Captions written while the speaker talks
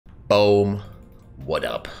Boom. What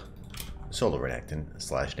up?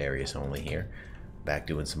 SoloRenekton / Darius only here. Back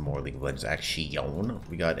doing some more League of Legends action.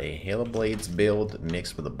 We got a Halo Blades build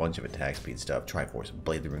mixed with a bunch of attack speed stuff. Triforce,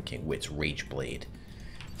 Blade the Rune King, Wits, Rage Blade.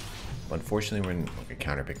 Unfortunately, we're in like a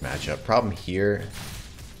counter pick matchup. Problem here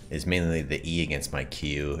is mainly the E against my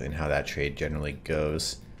Q and how that trade generally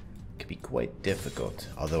goes. It can be quite difficult.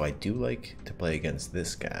 Although I do like to play against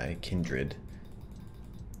this guy, Kindred.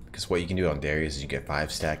 Because what you can do on Darius is you get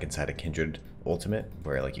 5 stack inside a Kindred ultimate,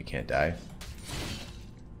 where like you can't die.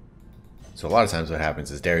 So a lot of times what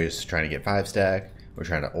happens is Darius is trying to get 5 stack, we're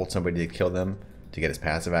trying to ult somebody to kill them to get his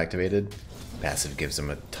passive activated. Passive gives him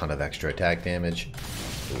a ton of extra attack damage.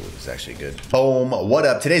 Ooh, it's actually good. Boom, what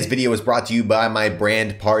up? Today's video is brought to you by my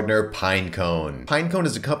brand partner, Pinecone. Pinecone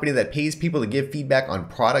is a company that pays people to give feedback on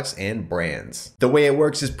products and brands. The way it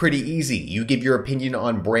works is pretty easy. You give your opinion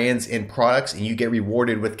on brands and products and you get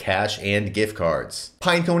rewarded with cash and gift cards.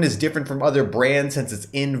 Pinecone is different from other brands since it's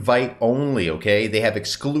invite only, okay? They have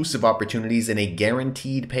exclusive opportunities and a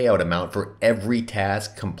guaranteed payout amount for every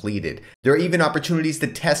task completed. There are even opportunities to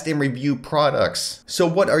test and review products. So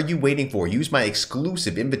what are you waiting for? Use my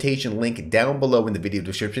exclusive invitation link down below in the video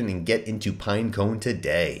description and get into Pinecone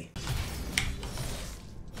today.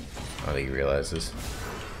 I don't think he realizes.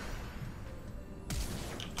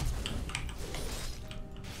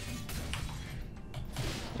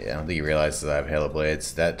 Yeah, I don't think he realizes that I have Halo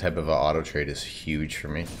Blades. That type of auto trade is huge for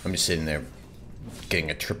me. I'm just sitting there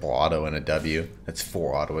getting a triple auto and a W. That's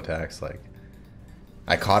 4 auto attacks. Like,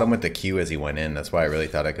 I caught him with the Q as he went in. That's why I really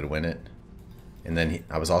thought I could win it. And then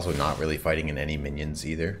I was also not really fighting in any minions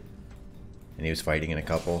either. And he was fighting in a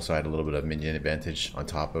couple, so I had a little bit of minion advantage on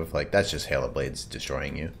top of, like, that's just Halo Blades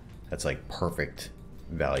destroying you. That's like perfect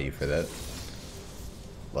value for that.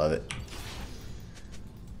 Love it.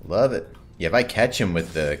 Love it. Yeah, if I catch him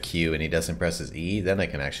with the Q and he doesn't press his E, then I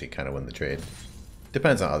can actually kind of win the trade.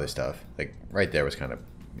 Depends on other stuff. Like, right there was kind of,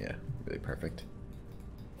 yeah, really perfect.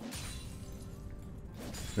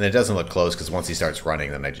 And it doesn't look close because once he starts running,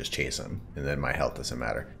 then I just chase him. And then my health doesn't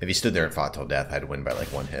matter. If he stood there and fought till death, I'd win by like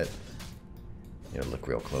 1 hit. It would look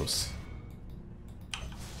real close.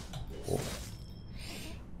 Cool.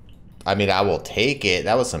 I mean, I will take it.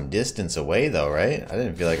 That was some distance away though, right? I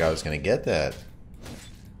didn't feel like I was going to get that.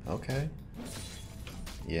 Okay.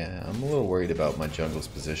 Yeah, I'm a little worried about my jungle's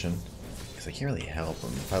position. Because I can't really help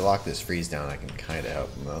him. If I lock this freeze down, I can kind of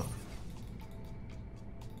help him though.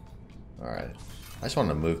 Alright. I just wanted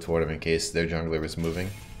to move toward him in case their jungler was moving.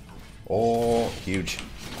 Oh, huge.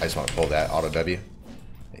 I just want to pull that auto W.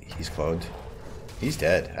 He's cloned. He's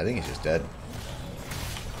dead. I think he's just dead.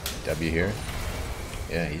 W here.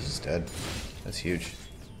 Yeah, he's just dead. That's huge.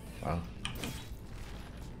 Wow.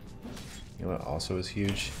 You know what also is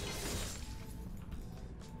huge?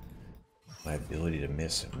 My ability to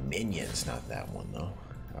miss minions. Not that one though.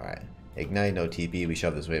 Alright. Ignite, no TP. We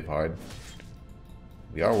shove this wave hard.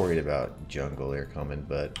 We are worried about jungle here coming,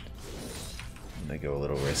 but I'm gonna go a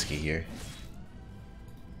little risky here.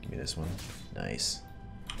 Give me this one. Nice.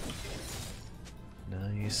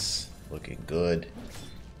 Nice. Looking good.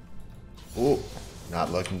 Ooh,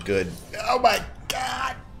 not looking good. Oh my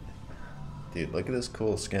god! Dude, look at this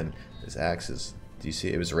cool skin. This axe is, do you see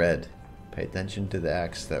it was red? Pay attention to the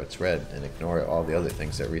axe that's red and ignore all the other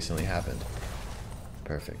things that recently happened.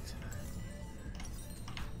 Perfect.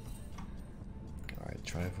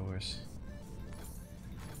 Triforce.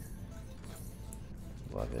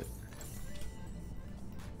 Love it.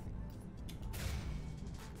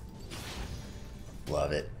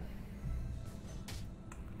 Love it.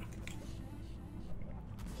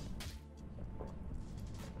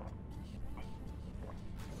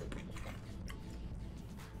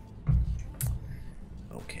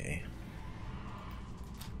 Okay.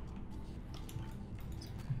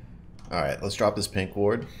 Alright, let's drop this pink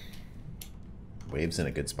ward. Wave's in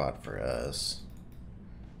a good spot for us.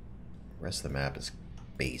 The rest of the map is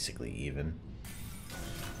basically even.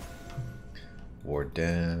 Ward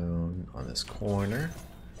down on this corner.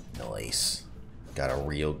 Nice. Got a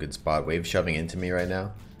real good spot. Wave shoving into me right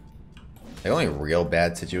now. The only real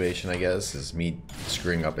bad situation, I guess, is me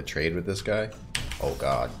screwing up a trade with this guy. Oh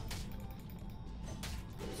god.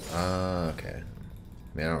 Okay.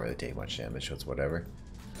 I mean, I don't really take much damage, so it's whatever.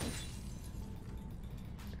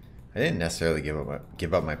 I didn't necessarily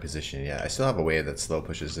give up my position yet. I still have a wave that slow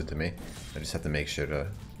pushes into me. I just have to make sure to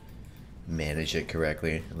manage it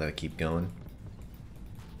correctly and let it keep going.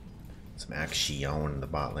 Some action in the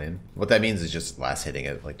bot lane. What that means is just last hitting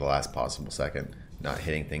it, like the last possible second. Not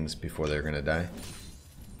hitting things before they're gonna die.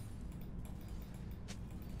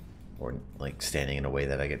 Or like standing in a way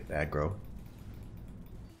that I get aggro.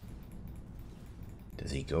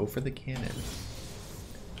 Does he go for the cannon?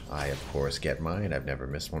 I, of course, get mine. I've never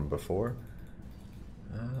missed one before.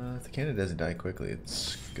 If the cannon doesn't die quickly,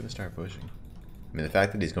 it's going to start pushing. I mean, the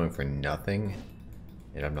fact that he's going for nothing,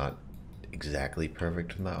 and I'm not exactly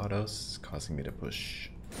perfect with my autos, is causing me to push.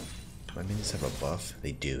 Do my minions have a buff?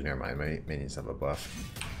 They do. Never mind. My minions have a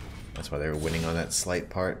buff. That's why they were winning on that slight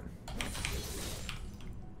part.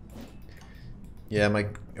 Yeah, my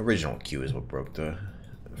original Q is what broke the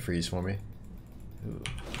freeze for me. Ooh.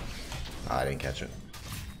 Ah, I didn't catch it.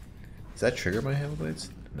 Does that trigger my Hail Blades?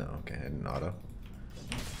 No, okay, I didn't auto.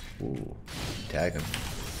 Ooh, tag him.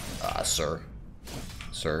 Ah, sir.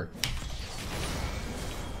 Sir.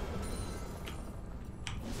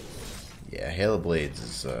 Yeah, Hail Blades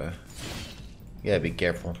is, yeah, be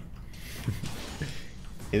careful.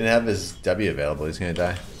 He didn't have his W available, he's gonna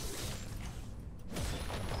die.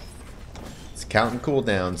 It's counting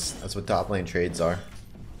cooldowns, that's what top lane trades are.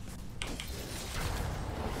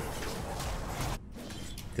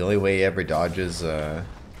 The only way he ever dodges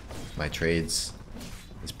my trades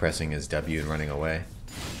is pressing his W and running away.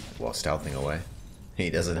 Well, stealthing away. He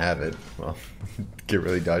doesn't have it. Well, get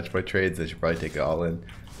really dodged by trades, I should probably take it all in.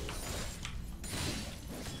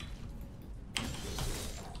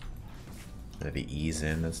 And if he E's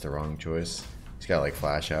in, that's the wrong choice. He's got like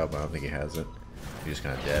flash out, but I don't think he has it. He's just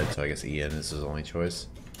kind of dead, so I guess E in is his only choice.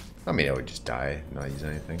 I mean, I would just die, not use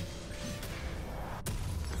anything.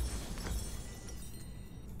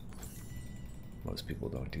 Most people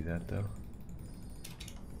don't do that though.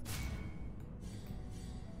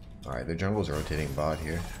 Alright, the jungle's rotating bot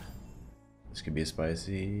here. This could be a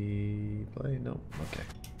spicy play. Nope. Okay.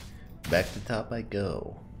 Back to top I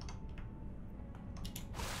go.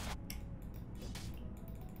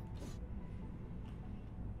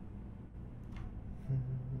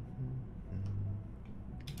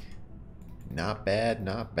 Not bad,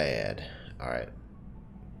 not bad. Alright.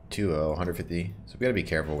 2-0, 150. So we gotta be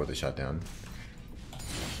careful with the shutdown.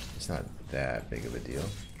 It's not that big of a deal.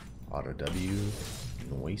 Auto W.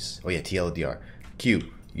 Noise. Oh yeah, TLDR.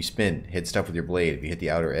 Q. You spin. Hit stuff with your blade. If you hit the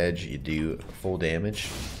outer edge, you do full damage.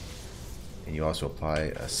 And you also apply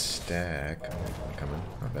a stack. Oh, coming.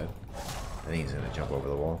 Not bad. I think he's gonna jump over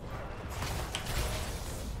the wall.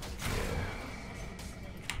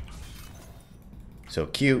 So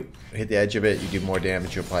Q, hit the edge of it, you do more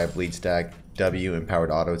damage, you apply a bleed stack. W, empowered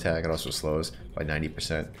auto attack, it also slows by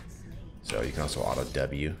 90%. So you can also auto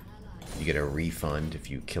W. You get a refund if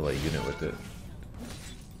you kill a unit with it.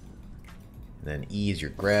 And then E is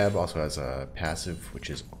your grab, also has a passive, which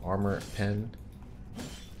is armor pen.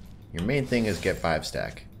 Your main thing is get 5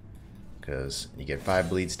 stack. Because you get 5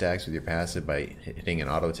 bleed stacks with your passive by hitting an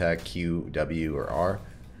auto attack, Q, W, or R.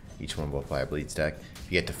 Each one will apply a bleed stack. If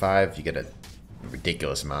you get to 5, you get a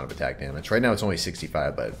ridiculous amount of attack damage. Right now it's only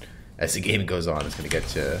 65, but as the game goes on, it's going to get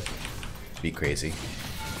to be crazy.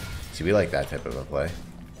 See, we like that type of a play.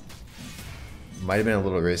 Might have been a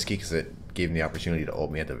little risky because it gave me the opportunity to ult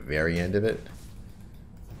me at the very end of it.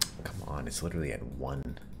 Come on, it's literally at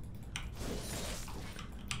 1.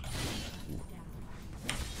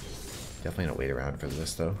 Definitely gonna wait around for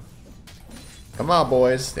this though. Come on,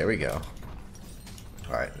 boys. There we go.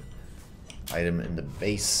 Alright. Item in the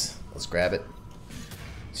base. Let's grab it.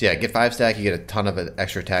 So yeah, get 5 stack, you get a ton of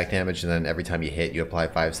extra attack damage, and then every time you hit, you apply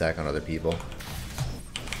 5 stack on other people.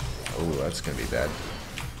 Oh, that's gonna be bad.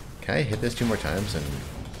 Can I hit this 2 more times and...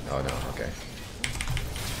 Oh no, okay.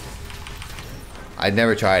 I'd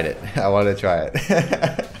never tried it. I wanted to try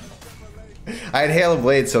it. I had Hail of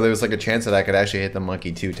Blades, so there was like a chance that I could actually hit the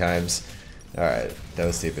monkey 2 times. Alright, that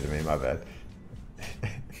was stupid of me, my bad.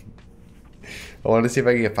 I wanted to see if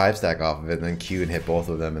I could get 5 stack off of it, and then Q and hit both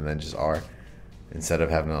of them, and then just R. Instead of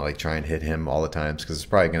having to like try and hit him all the times, because it's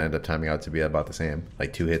probably going to end up timing out to be about the same.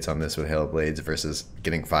 Like 2 hits on this with Hail of Blades versus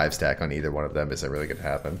getting 5 stack on either one of them. Is that really going to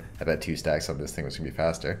happen? I bet 2 stacks on this thing was going to be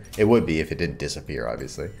faster. It would be if it didn't disappear,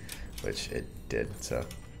 obviously. Which it did, so...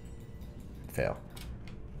 Fail.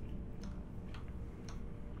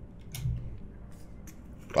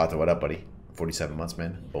 Vato, what up, buddy? 47 months,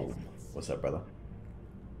 man. Boom. What's up, brother?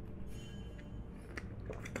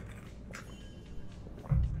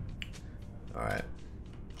 Alright.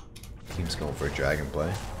 Team's going for a dragon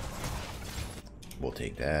play. We'll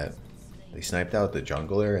take that. They sniped out the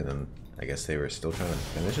jungler, and then I guess they were still trying to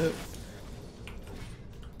finish it.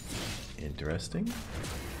 Interesting.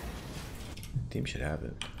 Team should have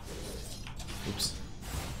it. Oops.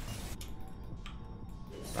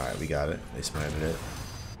 Alright, we got it. They sniped it.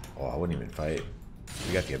 Oh, I wouldn't even fight.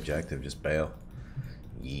 We got the objective, just bail.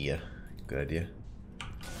 Yeah, good idea.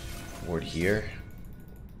 Ward here.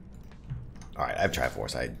 Alright, I have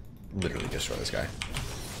Triforce. I literally destroy this guy.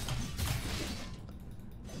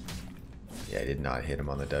 Yeah, I did not hit him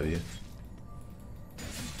on the W.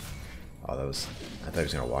 Oh, that was... I thought he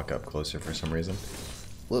was going to walk up closer for some reason.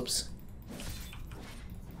 Whoops.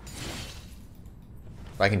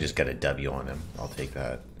 If I can just get a W on him, I'll take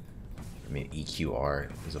that. I mean,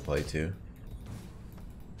 EQR is a play too.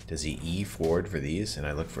 Does he E forward for these and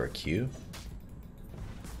I look for a Q?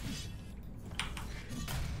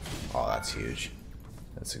 Oh, that's huge.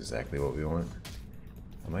 That's exactly what we want.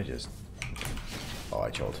 I might just... Oh, I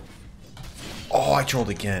trolled. Oh, I trolled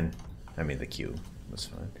again. I mean, the Q was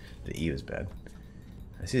fine. The E was bad.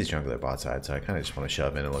 I see his jungler bot side, so I kind of just want to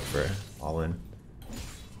shove in and look for all in.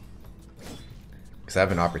 Because I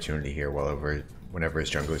have an opportunity here well over whenever his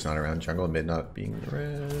jungler's not around. Jungle and mid not being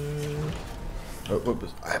around.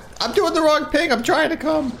 I'm doing the wrong ping. I'm trying to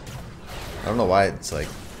come. I don't know why it's like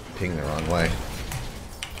ping the wrong way.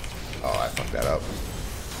 Oh, I fucked that up.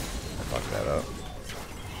 I fucked that up.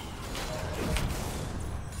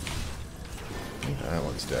 That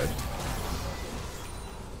one's dead.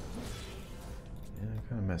 Yeah, I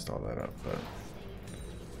kind of messed all that up, but...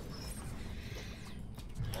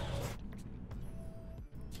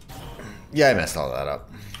 Yeah, I messed all that up.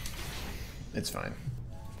 It's fine.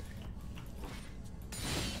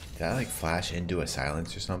 Did I like flash into a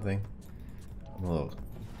silence or something? I'm a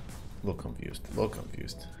little confused. A little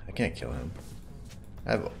confused. I can't kill him.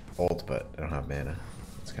 I have ult, but I don't have mana.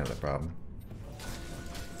 That's kind of the problem.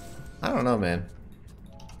 I don't know, man.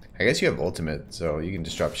 I guess you have ultimate, so you can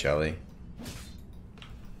just drop Shelly.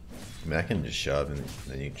 I mean, I can just shove and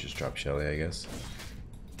then you can just drop Shelly, I guess.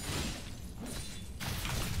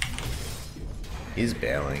 He's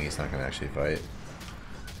bailing. He's not going to actually fight.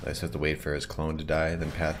 I just have to wait for his clone to die,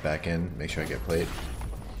 then path back in, make sure I get played.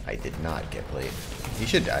 I did not get played. He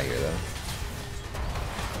should die here, though.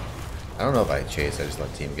 I don't know if I chase, I just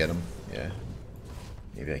let team get him. Yeah.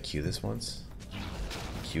 Maybe I Q this once.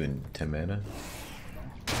 Q in 10 mana.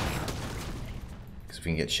 Because if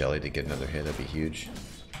we can get Shelly to get another hit, that'd be huge.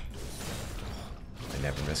 I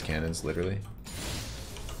never miss cannons, literally.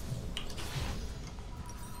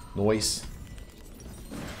 Noise.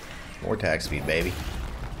 More attack speed, baby.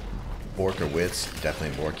 Bork or Wits.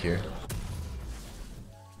 Definitely Bork here.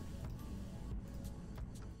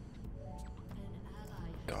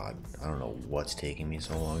 God, I don't know what's taking me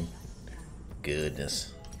so long.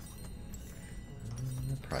 Goodness.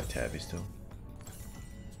 Probably Tabby still.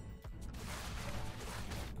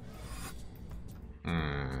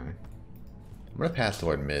 I'm gonna pass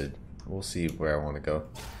toward mid. We'll see where I want to go.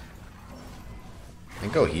 I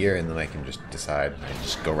can go here and then I can just decide. I can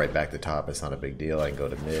just go right back to top. It's not a big deal. I can go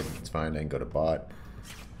to mid. It's fine. I can go to bot.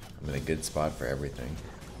 I'm in a good spot for everything.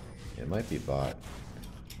 It might be bot.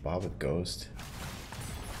 Bot with ghost.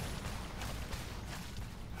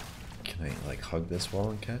 Can I like hug this wall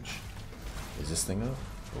and catch? Is this thing up?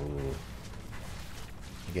 Ooh.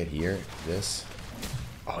 I get here. This.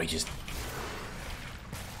 Oh, he just...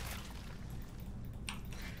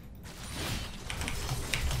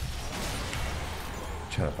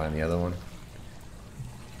 Trying to find the other one.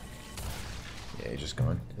 Yeah, he's just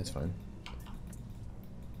gone. It's fine.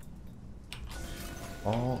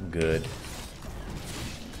 All good.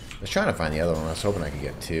 I was trying to find the other one. I was hoping I could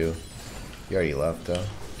get two. He already left, though.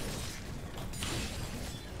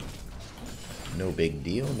 No big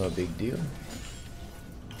deal. No big deal.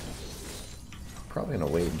 Probably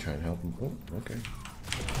gonna wait and try and help him. Oh, okay.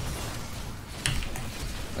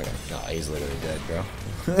 Okay, no, he's literally dead,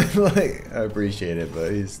 bro. Like, I appreciate it,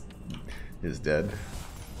 but he's dead.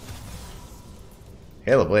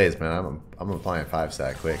 Halo Blades, man, I'm applying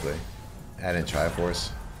 5-stack quickly. Add in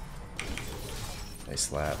Triforce. Nice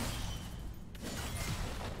slap.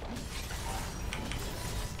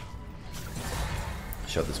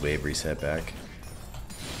 Shove this wave reset back.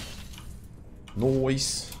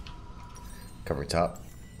 Nice. Cover top,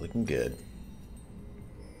 looking good.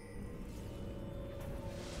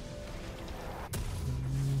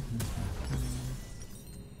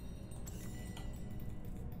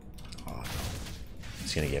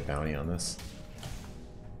 He's gonna get bounty on this.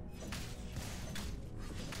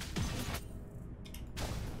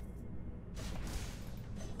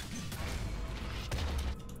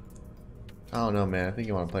 I don't know, man. I think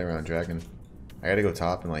you want to play around Dragon. I gotta go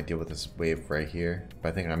top and like deal with this wave right here. But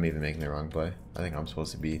I think I'm even making the wrong play. I think I'm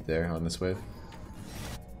supposed to be there on this wave.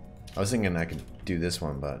 I was thinking I could do this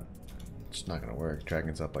one, but it's not gonna work.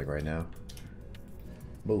 Dragon's up like right now.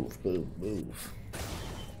 Move, move, move.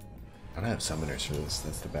 I don't have summoners for this,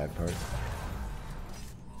 that's the bad part.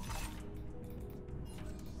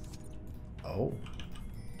 Oh.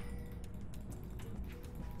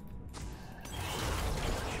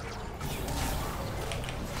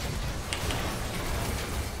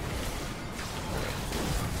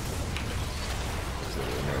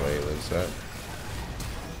 that.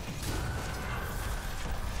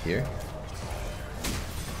 Here.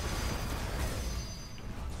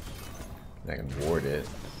 I can ward it.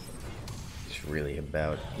 It's really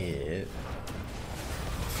about it.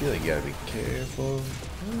 I feel like you gotta be careful.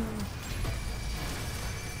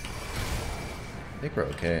 I think we're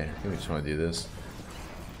okay. I think we just want to do this.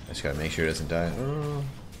 I just gotta make sure it doesn't die. Oh,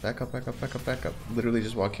 back up, back up, back up, back up. Literally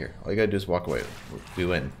just walk here. All you gotta do is walk away. We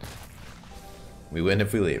win. We win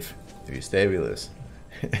if we leave. If you stay, we lose.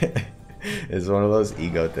 It's one of those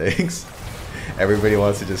ego things. Everybody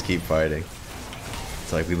wants to just keep fighting.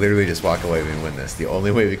 It's like we literally just walk away and we win this. The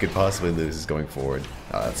only way we could possibly lose is going forward.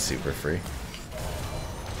 Oh, that's super free.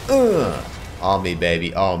 All me,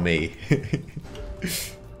 baby. All me.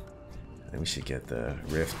 And we should get the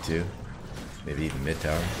rift too. Maybe even mid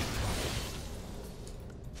tower.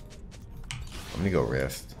 I'm gonna go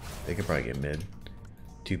rift. They could probably get mid.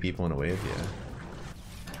 2 people in a wave, yeah.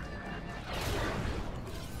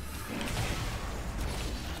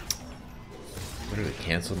 Literally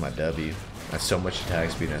canceled my W. I have so much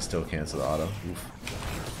attack speed and I still cancel the auto. Oof.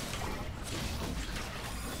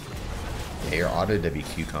 Yeah, your auto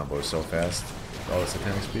WQ combo is so fast with all this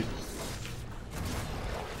attack speed.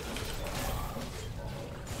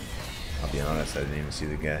 I'll be honest, I didn't even see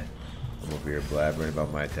the guy. I'm over here blabbering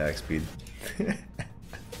about my attack speed.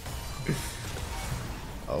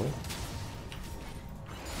 Oh.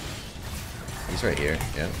 He's right here,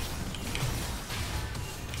 yeah.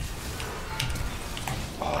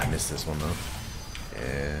 Oh, I missed this one though.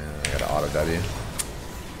 Yeah, I got an auto W.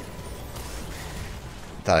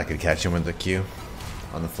 Thought I could catch him with the Q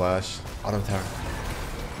on the flash. Auto tower.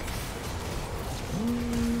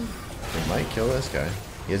 He might kill this guy.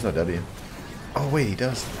 He has no W. Oh wait, he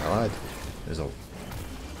does. I lied. There's a.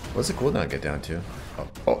 What's the cooldown get down to? Oh,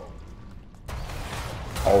 oh.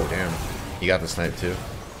 Oh damn. He got the snipe too.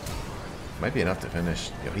 Might be enough to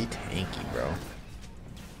finish. Yo, he tanky, bro.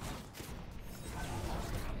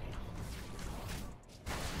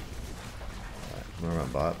 More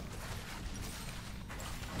on bot.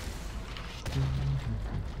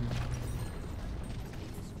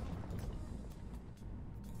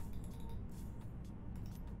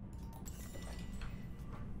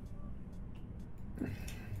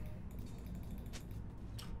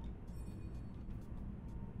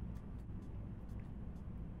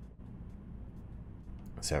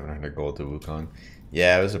 $700 gold to Wukong.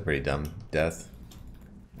 Yeah, it was a pretty dumb death.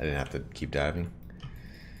 I didn't have to keep diving.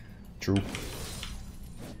 True.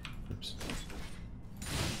 Oops.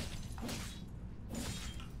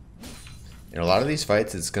 In a lot of these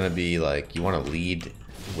fights, it's gonna be like you want to lead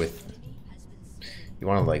with. You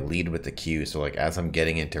want to like lead with the Q. So like as I'm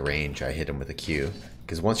getting into range, I hit him with a Q.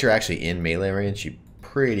 Because once you're actually in melee range, you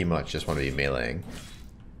pretty much just want to be meleeing.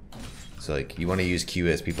 So like you want to use Q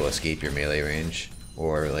as people escape your melee range,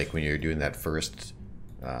 or like when you're doing that first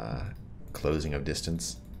closing of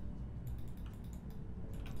distance.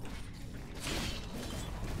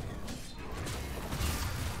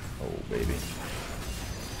 Oh baby.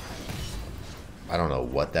 I don't know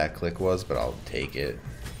what that click was, but I'll take it.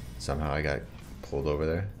 Somehow I got pulled over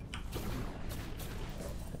there.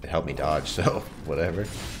 It helped me dodge, so whatever.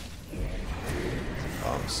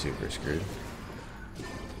 Oh, I'm super screwed.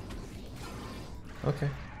 Okay.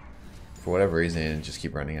 For whatever reason, just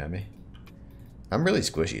keep running at me. I'm really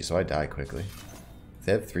squishy, so I die quickly. If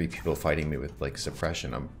they have 3 people fighting me with like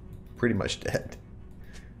suppression, I'm pretty much dead.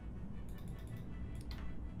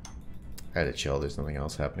 I had to chill, there's nothing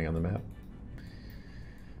else happening on the map.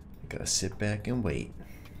 Gotta sit back and wait.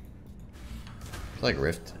 It's like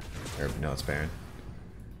Rift. Or no, it's Baron.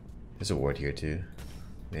 There's a ward here too.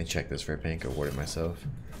 I'm gonna check this for a pink or ward it myself.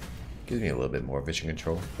 Gives me a little bit more vision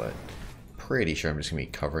control, but pretty sure I'm just gonna be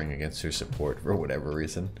covering against their support for whatever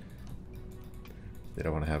reason. They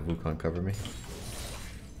don't want to have Wukong cover me.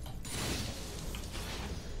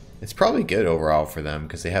 It's probably good overall for them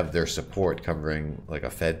because they have their support covering like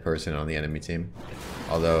a fed person on the enemy team.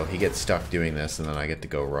 Although he gets stuck doing this and then I get to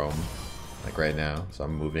go roam like right now. So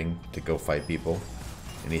I'm moving to go fight people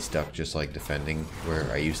and he's stuck just like defending where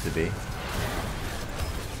I used to be.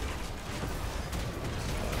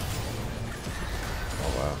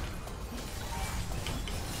 Oh wow.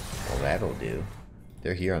 Well that'll do.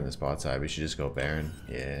 They're here on this bot side. We should just go Baron.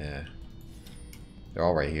 Yeah. They're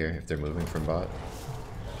all right here if they're moving from bot.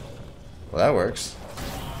 Well, that works.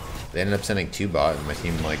 They ended up sending 2 bot, and my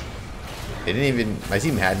team, like, they didn't even, my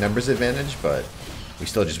team had numbers advantage, but we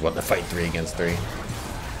still just won the fight 3 against 3.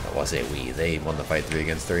 That wasn't we, they won the fight 3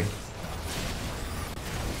 against 3.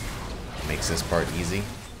 Makes this part easy.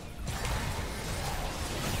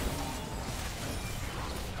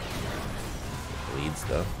 Bleeds,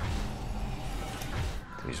 though.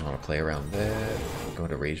 We just want to play around there. Go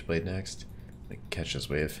to Rage Blade next. Catch this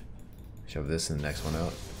wave. Shove this and the next one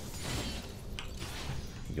out.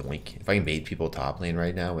 Yoink. If I can bait people top lane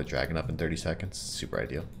right now with Dragon up in 30 seconds, super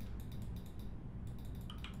ideal.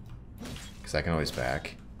 Because I can always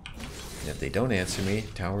back. And if they don't answer me,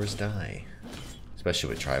 towers die. Especially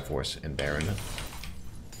with Triforce and Baron.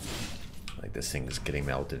 Like this thing's getting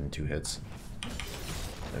melted in 2 hits.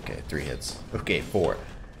 Okay, 3 hits. Okay, 4.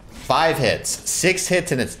 5 hits. 6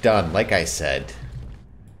 hits and it's done. Like I said.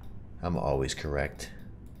 I'm always correct.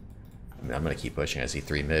 I mean, I'm going to keep pushing. I see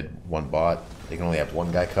 3 mid, 1 bot. They can only have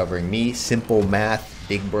 1 guy covering me. Simple math,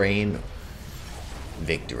 big brain,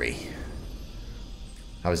 victory.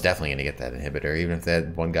 I was definitely going to get that inhibitor, even if they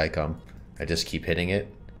had 1 guy come. I just keep hitting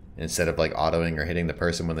it. Instead of like autoing or hitting the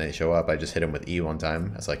person when they show up, I just hit him with E 1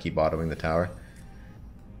 time. As I keep autoing the tower.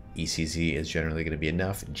 ECZ is generally going to be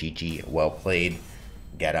enough. GG, well played.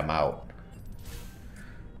 Get him out.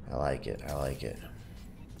 I like it. I like it.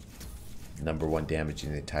 #1 damage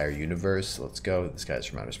in the entire universe. Let's go. This guy's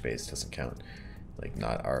from outer space. Doesn't count. Like,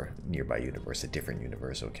 not our nearby universe. A different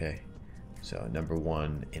universe, okay? So,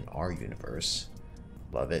 #1 in our universe.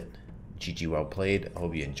 Love it. GG, well played. I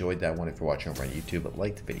hope you enjoyed that one. If you're watching over on YouTube,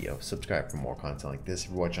 like the video. Subscribe for more content like this.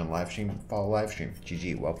 If you're watching on live stream, follow live stream.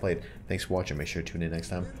 GG, well played. Thanks for watching. Make sure to tune in next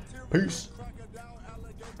time. Peace.